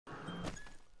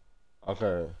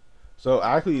Okay. So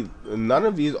actually, none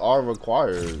of these are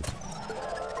required.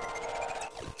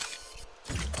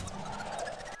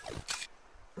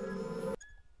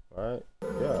 Right?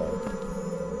 Yeah.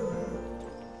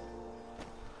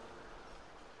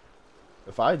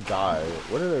 If I die,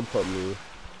 where do they put me?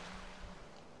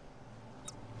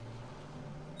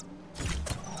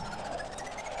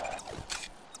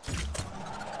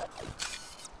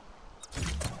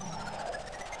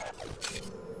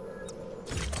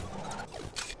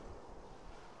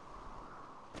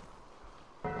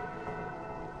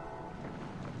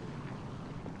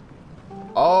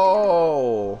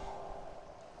 Oh!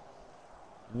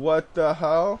 What the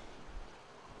hell?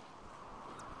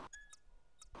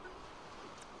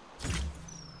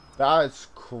 That's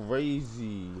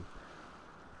crazy.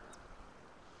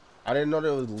 I didn't know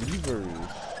there was levers.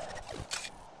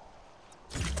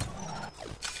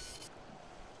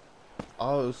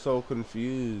 I was so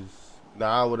confused.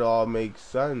 Now it all makes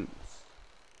sense.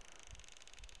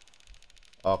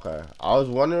 Okay. I was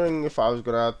wondering if I was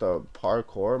gonna have to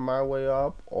parkour my way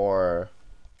up or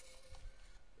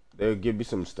they would give me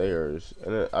some stairs.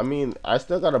 And I mean, I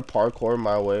still gotta parkour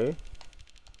my way,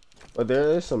 but there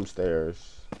is some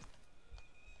stairs.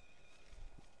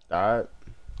 That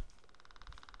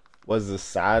was a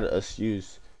sad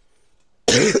excuse.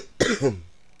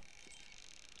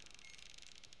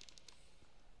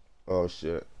 Oh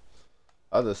shit.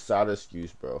 That was a sad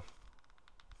excuse, bro.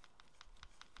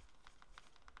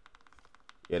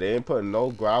 Yeah, they ain't putting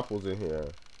no grapples in here.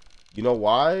 You know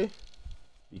why?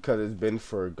 Because it's been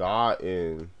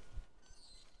forgotten.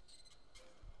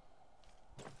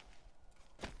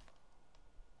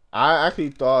 I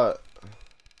actually thought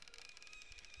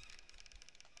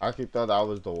that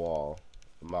was the wall.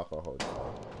 I'm not gonna hold you.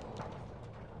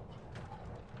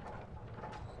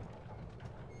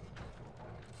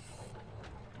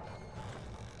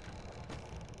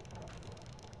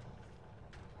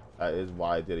 That is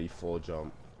why I did a full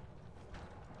jump.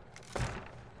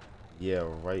 Yeah,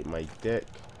 right, my dick.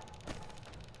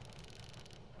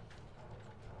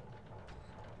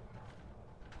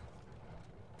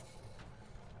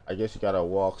 I guess you gotta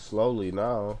walk slowly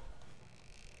now.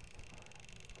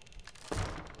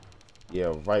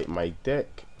 Yeah, right, my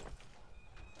dick.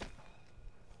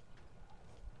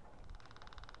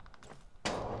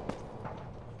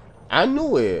 I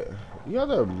knew it. You guys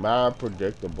are mad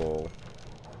predictable.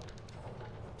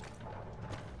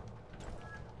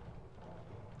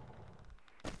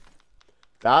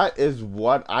 That is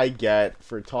what I get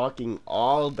for talking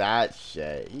all that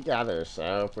shit. You guys are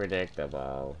so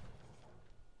predictable.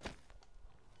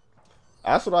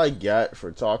 That's what I get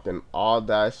for talking all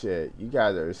that shit. You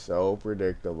guys are so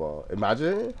predictable.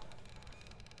 Imagine.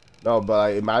 No, but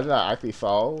like, imagine I actually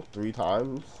fell 3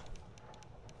 times.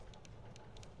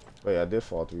 Wait, I did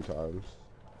fall 3 times.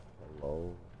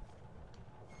 Hello.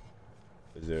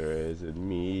 Is it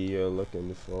me you're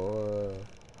looking for?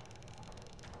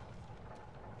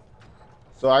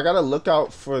 So I gotta look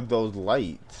out for those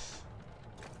lights.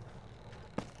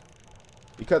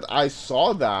 Because I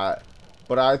saw that,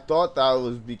 but I thought that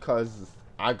was because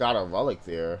I got a relic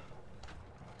there.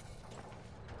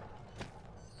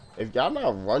 If y'all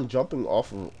not run jumping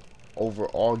off of over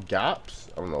all gaps,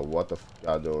 I don't know what the f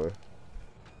y'all doing.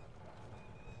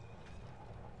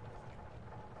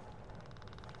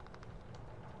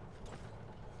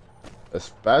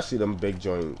 Especially them big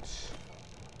joints.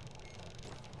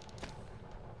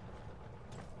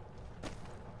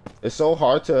 It's so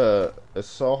hard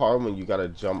when you gotta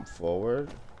jump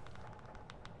forward.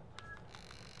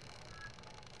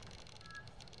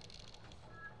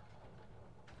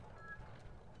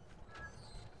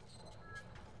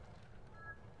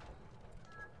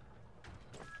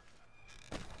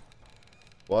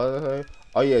 What?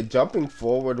 Oh yeah, jumping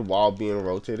forward while being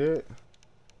rotated.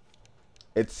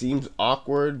 It seems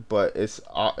awkward, but it's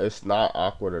not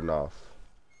awkward enough.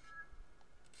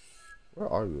 Where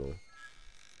are you?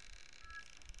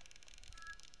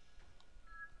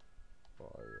 Where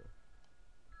are you?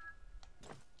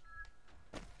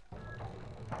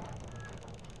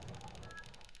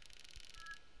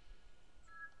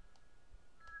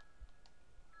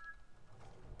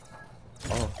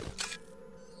 Oh.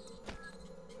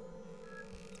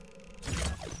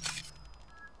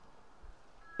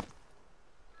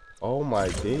 Oh my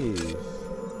days.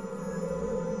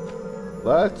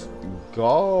 Let's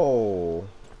go.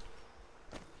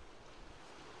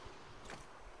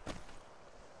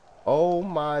 Oh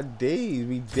my days.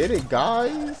 We did it,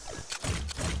 guys.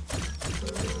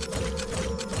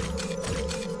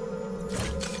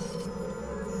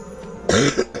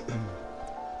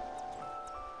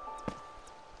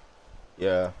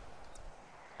 Yeah.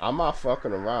 I'm not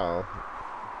fucking around.